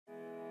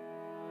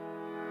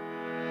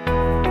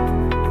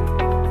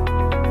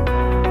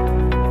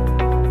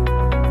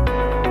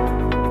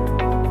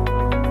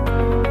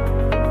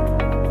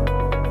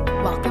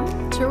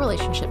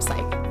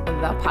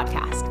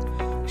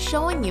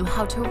showing you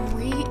how to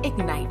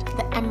reignite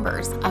the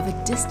embers of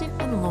a distant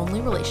and lonely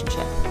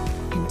relationship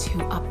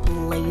into a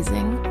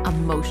blazing,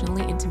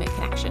 emotionally intimate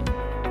connection.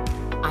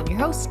 I'm your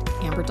host,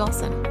 Amber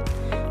Dawson.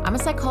 I'm a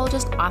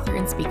psychologist, author,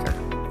 and speaker.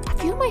 A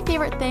few of my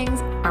favorite things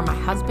are my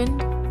husband,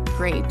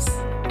 Grapes,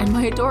 and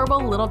my adorable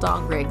little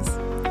dog, Riggs.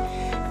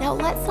 Now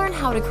let's learn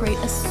how to create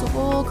a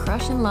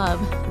soul-crushing love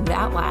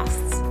that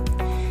lasts.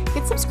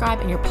 Hit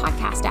subscribe in your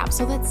podcast app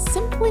so that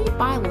simply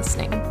by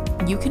listening,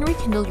 you can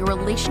rekindle your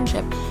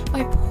relationship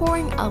by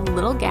pouring a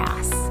little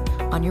gas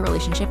on your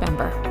relationship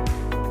ember.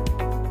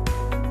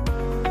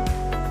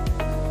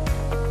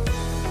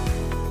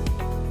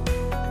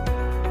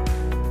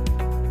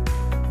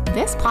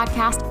 This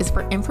podcast is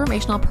for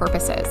informational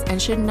purposes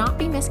and should not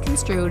be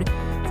misconstrued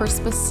for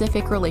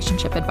specific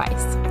relationship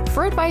advice.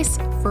 For advice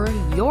for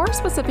your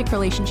specific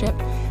relationship,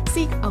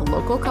 seek a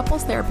local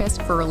couples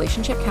therapist for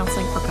relationship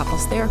counseling or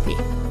couples therapy.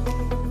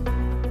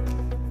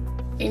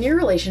 In your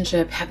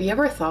relationship, have you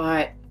ever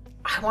thought,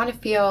 I want to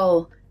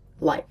feel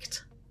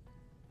liked.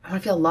 I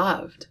want to feel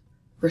loved,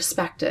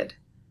 respected,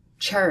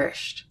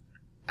 cherished,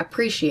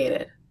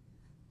 appreciated?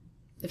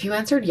 If you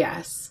answered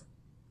yes,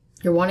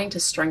 you're wanting to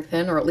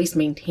strengthen or at least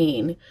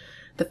maintain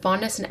the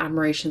fondness and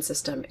admiration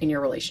system in your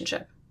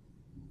relationship.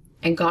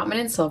 And Gottman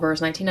and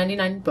Silver's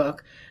 1999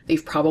 book that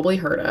you've probably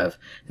heard of,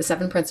 The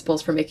 7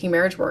 Principles for Making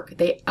Marriage Work,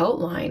 they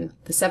outline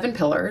the 7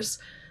 pillars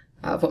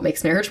of what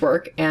makes marriage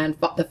work, and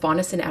the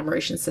fondness and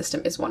admiration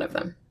system is one of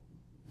them.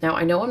 Now,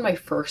 I know in my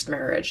first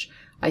marriage,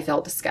 I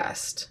felt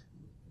disgust,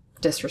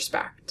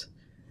 disrespect.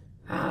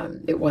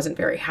 It wasn't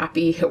very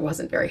happy. It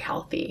wasn't very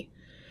healthy.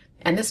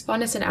 And this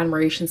fondness and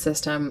admiration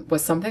system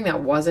was something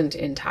that wasn't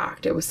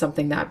intact. It was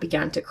something that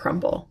began to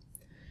crumble.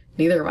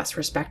 Neither of us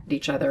respected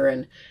each other,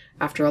 and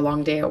after a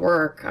long day at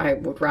work, I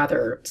would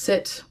rather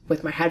sit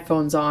with my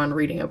headphones on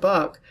reading a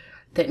book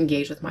than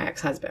engage with my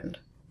ex-husband,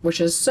 which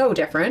is so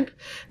different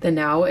than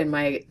now in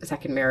my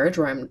second marriage,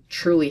 where I'm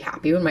truly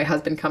happy. When my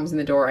husband comes in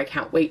the door, I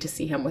can't wait to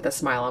see him with a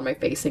smile on my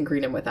face and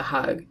greet him with a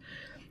hug.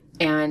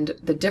 And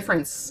the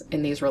difference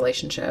in these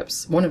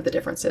relationships, one of the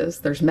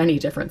differences, there's many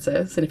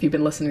differences, and if you've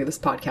been listening to this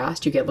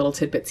podcast, you get little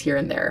tidbits here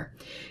and there,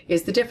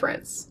 is the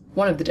difference.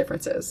 One of the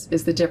differences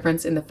is the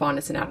difference in the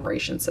fondness and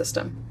admiration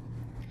system.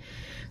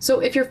 So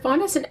if your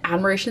fondness and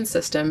admiration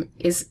system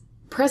is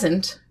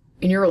present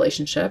in your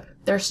relationship,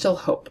 there's still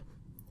hope.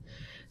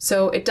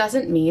 So it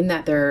doesn't mean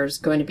that there's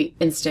going to be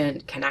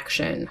instant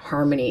connection,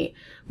 harmony.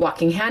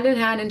 Walking hand in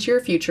hand into your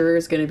future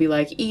is going to be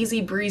like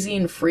easy breezy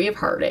and free of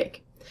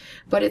heartache.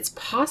 But it's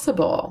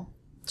possible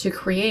to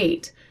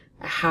create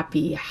a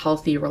happy,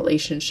 healthy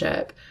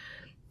relationship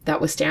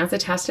that withstands the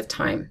test of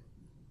time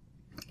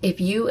if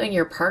you and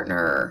your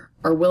partner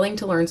are willing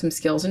to learn some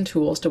skills and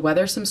tools to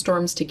weather some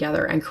storms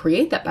together and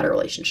create that better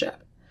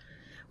relationship.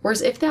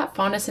 Whereas if that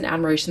fondness and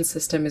admiration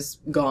system is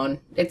gone,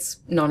 it's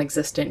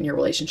non-existent in your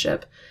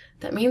relationship,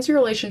 that means your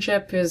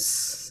relationship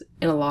is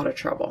in a lot of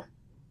trouble.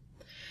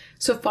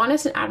 So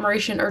fondness and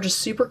admiration are just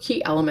super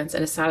key elements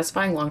in a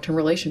satisfying long-term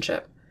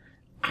relationship.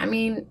 I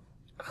mean,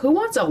 who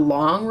wants a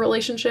long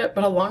relationship,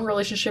 but a long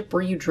relationship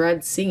where you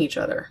dread seeing each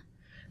other?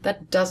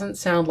 That doesn't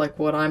sound like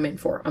what I'm in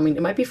for. I mean,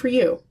 it might be for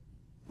you,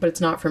 but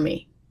it's not for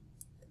me.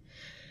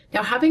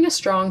 Now, having a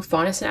strong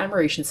fondness and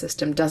admiration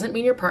system doesn't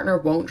mean your partner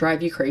won't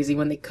drive you crazy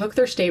when they cook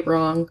their steak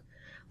wrong,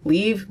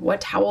 leave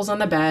wet towels on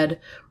the bed,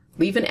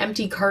 leave an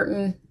empty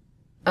carton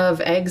of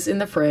eggs in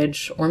the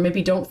fridge, or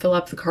maybe don't fill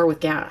up the car with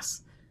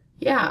gas.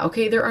 Yeah,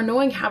 okay, their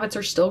annoying habits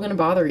are still going to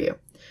bother you.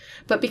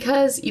 But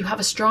because you have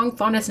a strong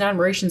fondness and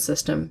admiration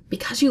system,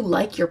 because you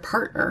like your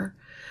partner,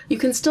 you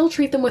can still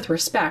treat them with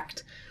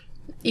respect,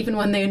 even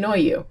when they annoy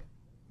you.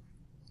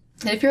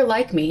 And if you're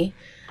like me,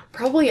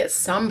 probably at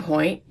some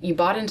point you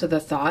bought into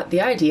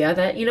the idea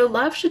that,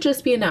 love should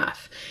just be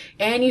enough,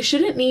 and you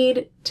shouldn't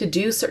need to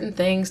do certain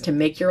things to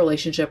make your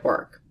relationship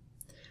work.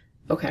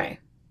 Okay,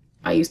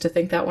 I used to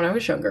think that when I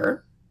was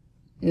younger.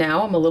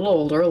 Now I'm a little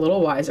older, a little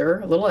wiser,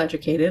 a little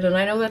educated, and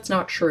I know that's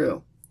not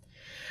true.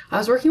 I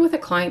was working with a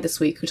client this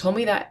week who told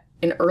me that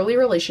in early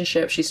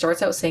relationships, she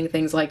starts out saying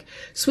things like,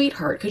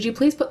 "Sweetheart, could you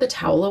please put the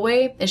towel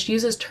away?" And she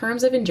uses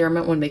terms of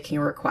endearment when making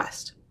a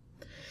request.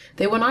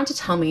 They went on to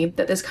tell me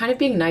that this kind of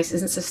being nice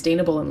isn't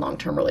sustainable in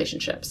long-term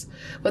relationships.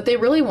 What they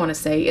really want to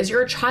say is,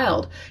 "You're a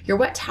child. Your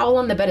wet towel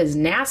on the bed is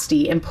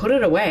nasty, and put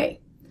it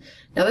away."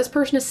 Now, this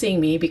person is seeing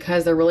me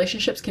because their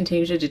relationships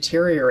continue to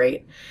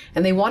deteriorate,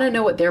 and they want to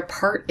know what their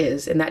part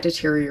is in that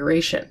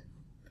deterioration.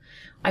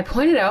 I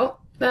pointed out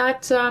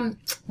that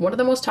one of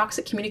the most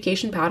toxic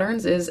communication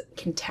patterns is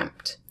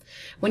contempt.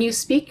 When you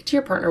speak to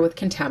your partner with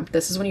contempt,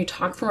 this is when you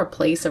talk from a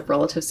place of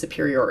relative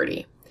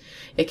superiority.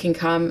 It can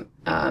come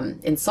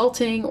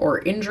insulting or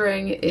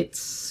injuring.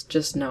 It's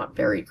just not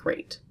very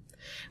great.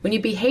 When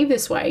you behave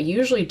this way, you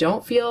usually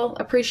don't feel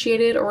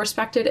appreciated or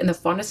respected, and the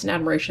fondness and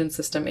admiration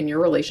system in your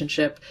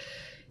relationship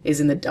is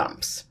in the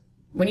dumps.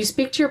 When you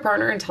speak to your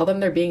partner and tell them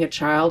they're being a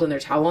child and their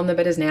towel on the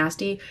bed is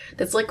nasty,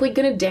 that's likely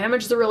going to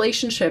damage the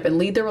relationship and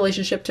lead the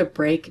relationship to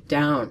break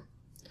down.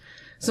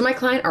 So my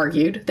client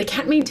argued they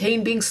can't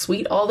maintain being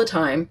sweet all the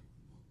time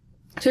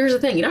So here's the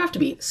thing, you don't have to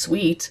be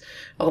sweet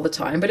all the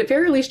time, but at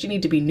very least you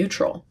need to be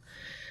neutral.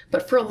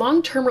 But for a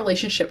long-term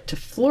relationship to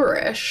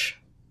flourish,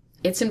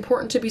 it's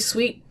important to be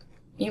sweet.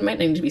 You might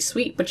not need to be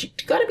sweet, but you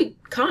got to be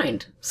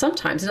kind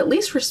sometimes and at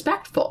least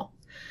respectful.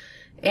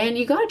 And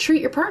you got to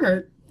treat your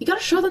partner, you got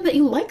to show them that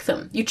you like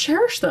them, you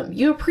cherish them,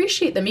 you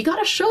appreciate them. You got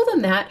to show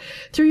them that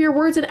through your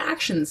words and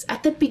actions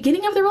at the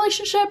beginning of the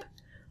relationship,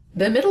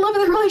 the middle of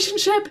the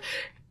relationship,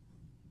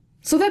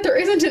 so that there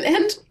isn't an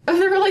end of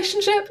the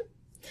relationship.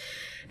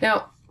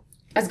 Now,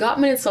 as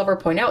Gottman and Silver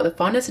point out, the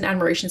fondness and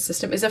admiration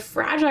system is a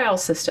fragile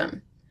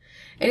system.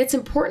 And it's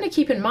important to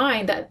keep in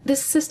mind that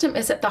this system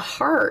is at the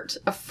heart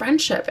of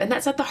friendship, and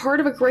that's at the heart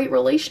of a great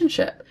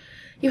relationship.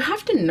 You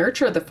have to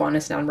nurture the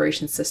fondness and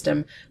admiration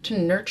system to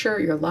nurture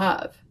your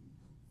love.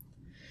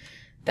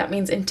 That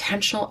means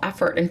intentional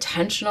effort,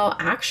 intentional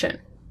action.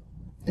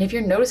 And if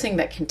you're noticing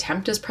that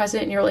contempt is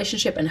present in your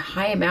relationship in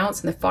high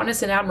amounts and the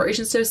fondness and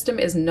admiration system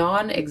is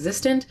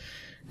non-existent,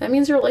 that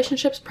means your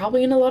relationship's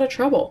probably in a lot of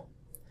trouble.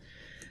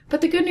 But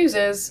the good news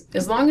is,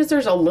 as long as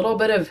there's a little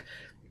bit of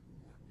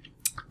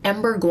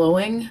ember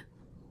glowing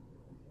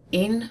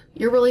in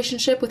your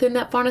relationship within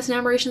that fondness and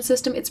admiration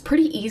system, it's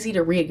pretty easy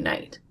to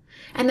reignite.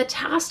 And the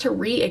tasks to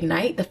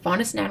reignite the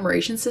fondness and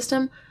admiration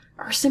system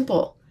are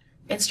simple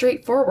and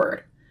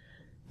straightforward.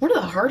 One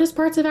of the hardest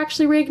parts of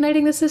actually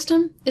reigniting the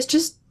system is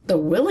just the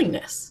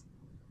willingness.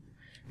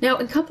 Now,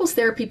 in couples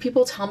therapy,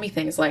 people tell me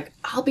things like,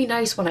 I'll be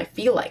nice when I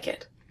feel like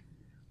it.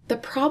 The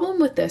problem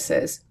with this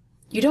is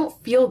you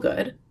don't feel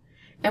good.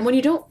 And when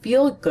you don't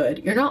feel good,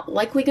 you're not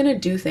likely going to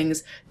do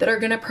things that are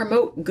going to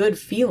promote good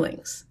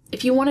feelings.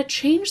 If you want to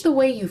change the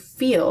way you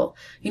feel,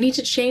 you need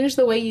to change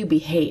the way you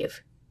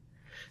behave.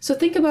 So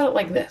think about it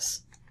like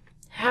this.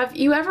 Have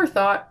you ever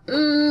thought,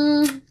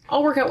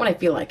 I'll work out when I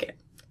feel like it?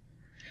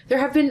 There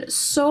have been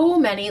so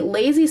many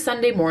lazy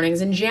Sunday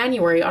mornings in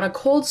January on a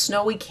cold,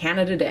 snowy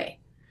Canada day.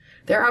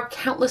 There are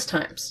countless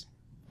times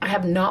I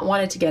have not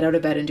wanted to get out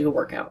of bed and do a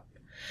workout.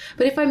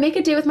 But if I make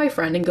a date with my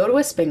friend and go to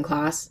a spin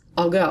class,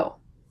 I'll go.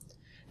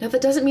 Now,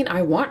 that doesn't mean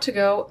I want to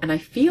go and I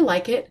feel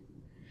like it.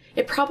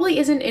 It probably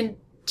isn't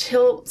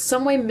until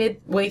some way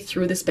midway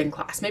through the spin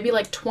class, maybe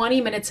like 20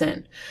 minutes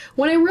in,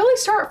 when I really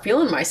start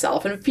feeling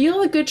myself and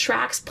feel the good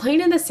tracks playing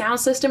in the sound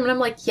system. And I'm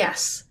like,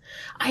 yes,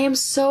 I am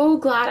so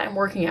glad I'm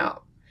working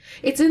out.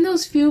 It's in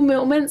those few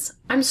moments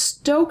I'm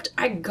stoked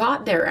I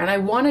got there and I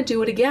want to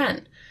do it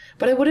again.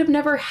 But I would have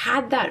never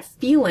had that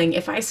feeling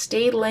if I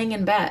stayed laying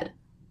in bed.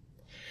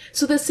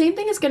 So the same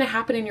thing is going to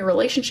happen in your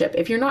relationship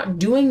if you're not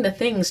doing the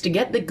things to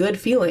get the good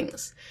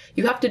feelings.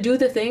 You have to do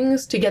the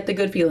things to get the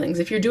good feelings.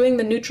 If you're doing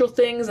the neutral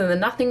things and the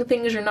nothing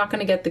things, you're not going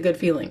to get the good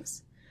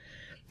feelings.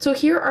 So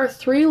here are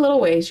 3 little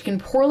ways you can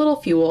pour a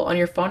little fuel on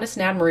your fondness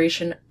and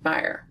admiration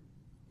fire.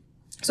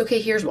 So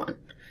okay, here's one.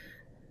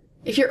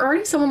 If you're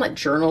already someone that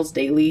journals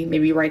daily,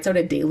 maybe writes out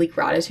a daily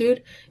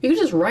gratitude, you can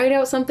just write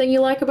out something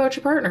you like about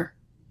your partner.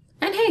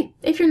 And hey,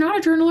 if you're not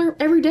a journaler,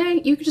 every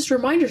day you can just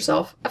remind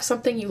yourself of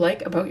something you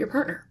like about your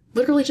partner.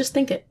 Literally just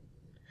think it.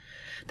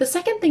 The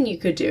second thing you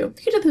could do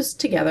this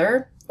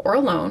together or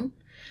alone,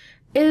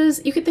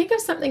 is you could think of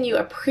something you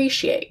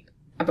appreciate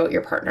about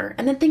your partner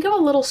and then think of a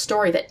little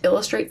story that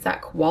illustrates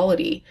that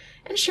quality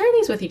and share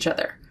these with each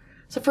other.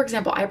 So for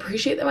example, I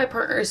appreciate that my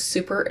partner is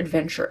super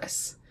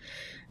adventurous.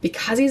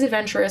 Because he's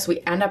adventurous,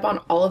 we end up on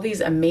all of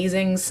these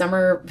amazing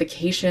summer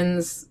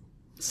vacations,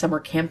 summer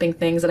camping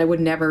things that I would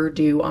never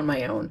do on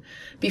my own.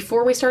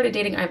 Before we started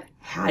dating, I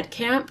had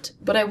camped,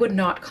 but I would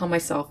not call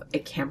myself a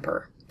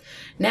camper.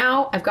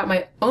 Now I've got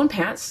my own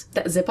pants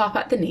that zip off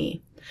at the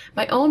knee,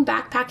 my own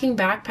backpacking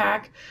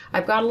backpack.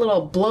 I've got a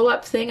little blow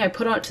up thing I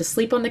put on to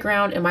sleep on the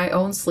ground, and my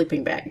own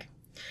sleeping bag.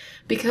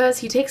 Because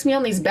he takes me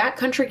on these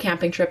backcountry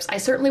camping trips I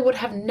certainly would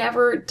have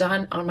never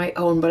done on my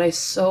own, but I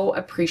so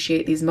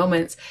appreciate these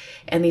moments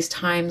and these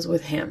times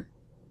with him.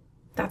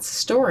 That's a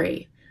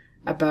story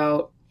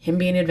about him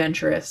being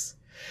adventurous.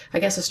 I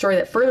guess a story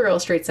that further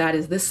illustrates that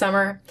is this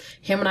summer,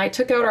 him and I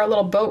took out our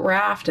little boat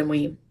raft and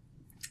we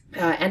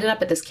ended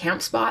up at this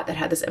camp spot that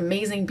had this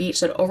amazing beach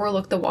that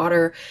overlooked the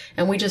water,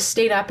 and we just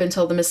stayed up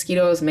until the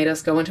mosquitoes made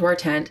us go into our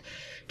tent,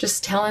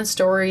 just telling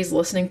stories,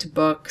 listening to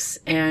books,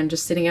 and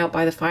just sitting out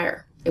by the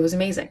fire. It was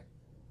amazing.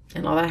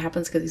 And all that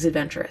happens because he's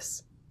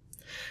adventurous.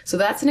 So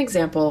that's an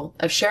example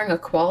of sharing a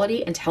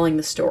quality and telling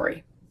the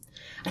story.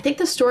 I think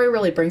the story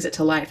really brings it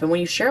to life. And when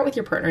you share it with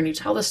your partner and you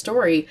tell the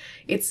story,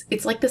 it's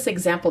like this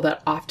example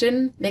that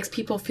often makes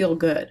people feel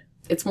good.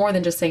 It's more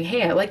than just saying,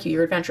 hey, I like you,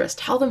 you're adventurous.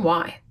 Tell them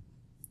why.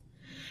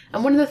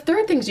 And one of the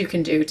third things you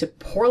can do to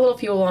pour a little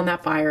fuel on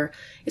that fire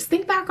is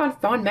think back on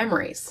fond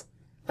memories,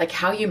 like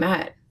how you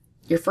met,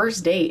 your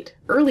first date,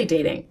 early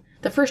dating,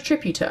 the first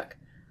trip you took,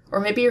 or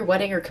maybe your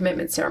wedding or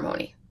commitment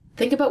ceremony.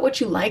 Think about what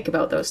you like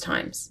about those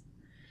times.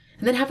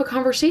 And then have a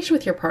conversation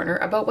with your partner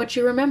about what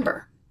you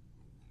remember.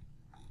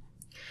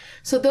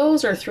 So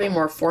those are 3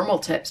 more formal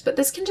tips, but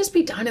this can just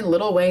be done in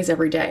little ways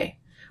every day.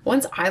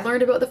 Once I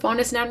learned about the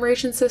fondness and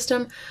admiration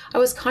system, I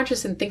was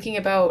conscious in thinking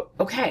about,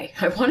 okay,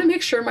 I want to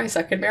make sure my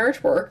second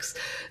marriage works.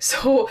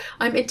 So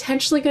I'm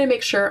intentionally going to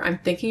make sure I'm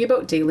thinking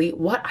about daily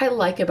what I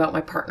like about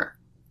my partner.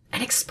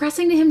 and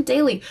expressing to him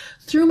daily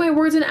through my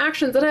words and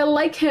actions that I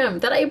like him,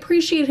 that I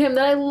appreciate him,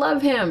 that I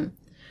love him.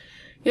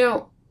 You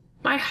know,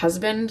 my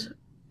husband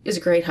is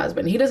a great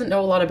husband. He doesn't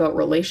know a lot about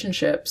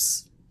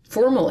relationships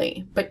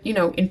formally, but, you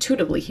know,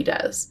 intuitively he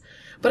does.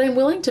 But I'm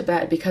willing to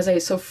bet, because I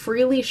so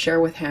freely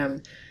share with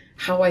him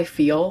how I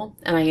feel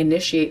and I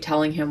initiate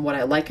telling him what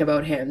I like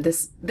about him,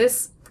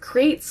 this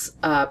creates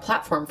a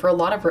platform for a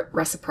lot of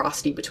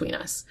reciprocity between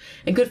us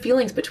and good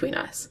feelings between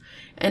us.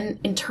 And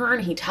in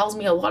turn, he tells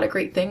me a lot of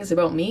great things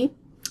about me,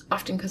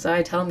 often because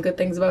I tell him good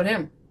things about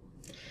him.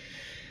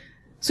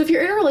 So if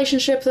you're in a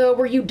relationship, though,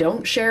 where you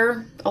don't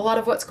share a lot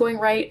of what's going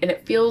right and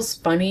it feels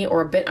funny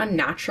or a bit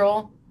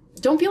unnatural,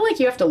 don't feel like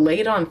you have to lay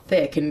it on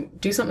thick and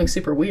do something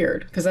super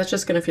weird, because that's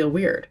just going to feel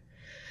weird.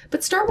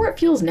 But start where it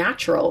feels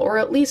natural, or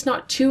at least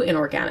not too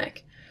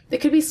inorganic. It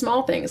could be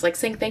small things like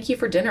saying thank you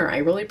for dinner. I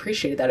really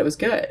appreciated that. It was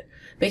good.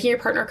 Making your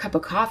partner a cup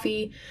of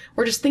coffee,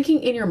 or just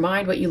thinking in your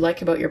mind what you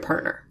like about your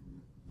partner.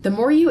 The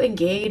more you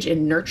engage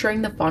in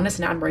nurturing the fondness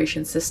and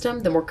admiration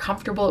system, the more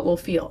comfortable it will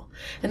feel.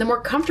 And the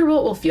more comfortable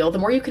it will feel, the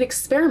more you can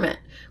experiment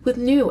with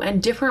new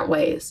and different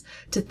ways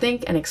to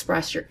think and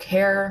express your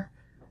care,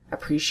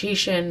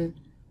 appreciation,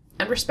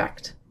 and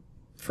respect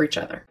for each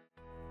other.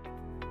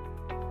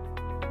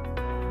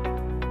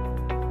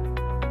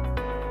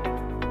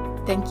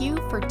 Thank you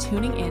for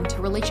tuning in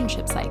to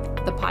Relationship Psych,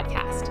 the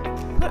podcast,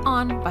 put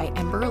on by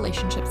Ember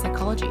Relationship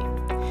Psychology.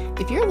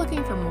 If you're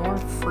looking for more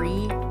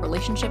free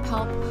relationship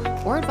help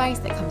or advice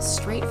that comes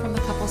straight from the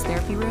couples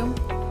therapy room,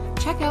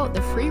 check out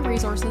the free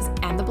resources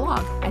and the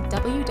blog at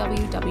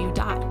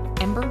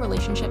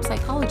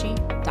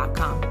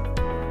www.emberrelationshippsychology.com.